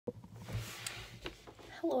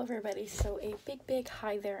Hello everybody, so a big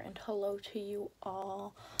hi there and hello to you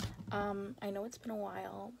all. I know it's been a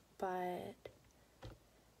while, but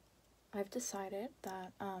I've decided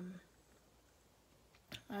that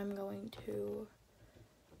I'm going to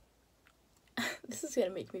this is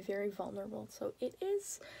gonna make me very vulnerable, so it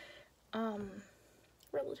is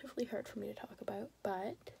relatively hard for me to talk about,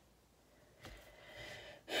 but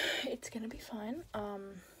it's gonna be fun.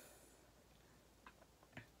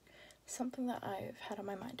 Something that I've had on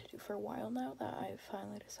my mind to do for a while now that I've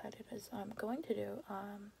finally decided is I'm going to do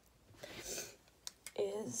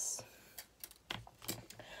is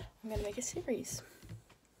I'm gonna make a series.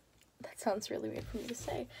 That sounds really weird for me to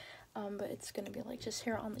say, but it's gonna be like just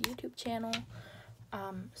here on the YouTube channel.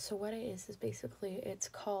 So what it is basically, it's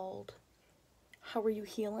called How Are You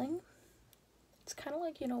Healing? It's kind of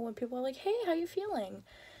like, you know, when people are like, hey, how you feeling?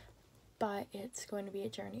 But it's going to be a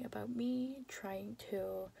journey about me trying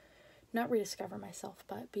to not rediscover myself,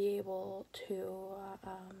 but be able to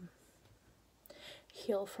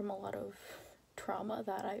heal from a lot of trauma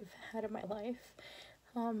that I've had in my life.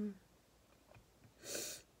 You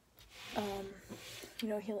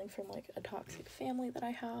know, healing from like a toxic family that I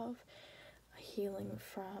have, healing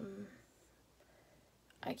from,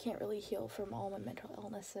 I can't really heal from all my mental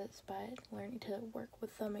illnesses, but learning to work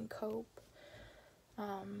with them and cope.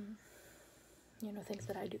 You know, things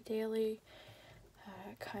that I do daily,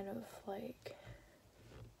 kind of like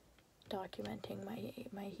documenting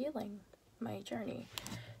my healing, my journey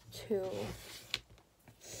to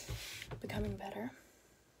becoming better.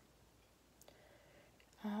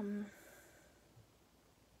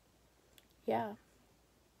 Yeah,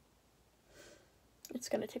 it's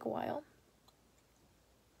gonna take a while,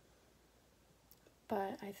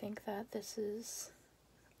 but I think that this is,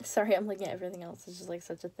 sorry, I'm looking at everything else, it's just like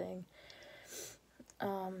such a thing.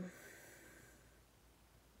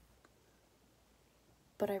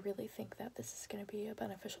 But I really think that this is going to be a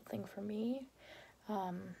beneficial thing for me.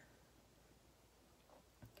 I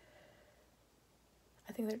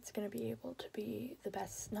think that it's going to be able to be the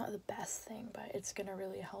best, not the best thing, but it's going to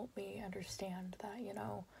really help me understand that, you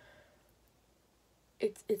know,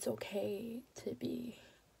 it's okay to be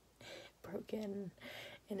broken,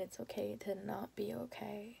 and it's okay to not be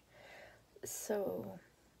okay. So,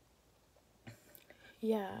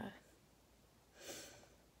 yeah.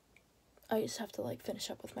 I just have to like finish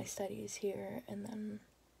up with my studies here, and then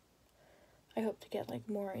I hope to get like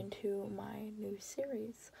more into my new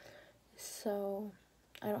series. So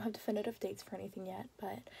I don't have definitive dates for anything yet,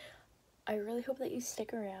 but I really hope that you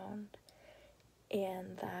stick around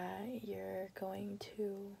and that you're going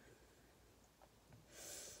to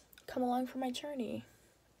come along for my journey.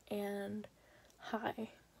 And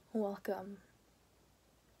hi, welcome.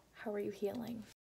 How are you healing?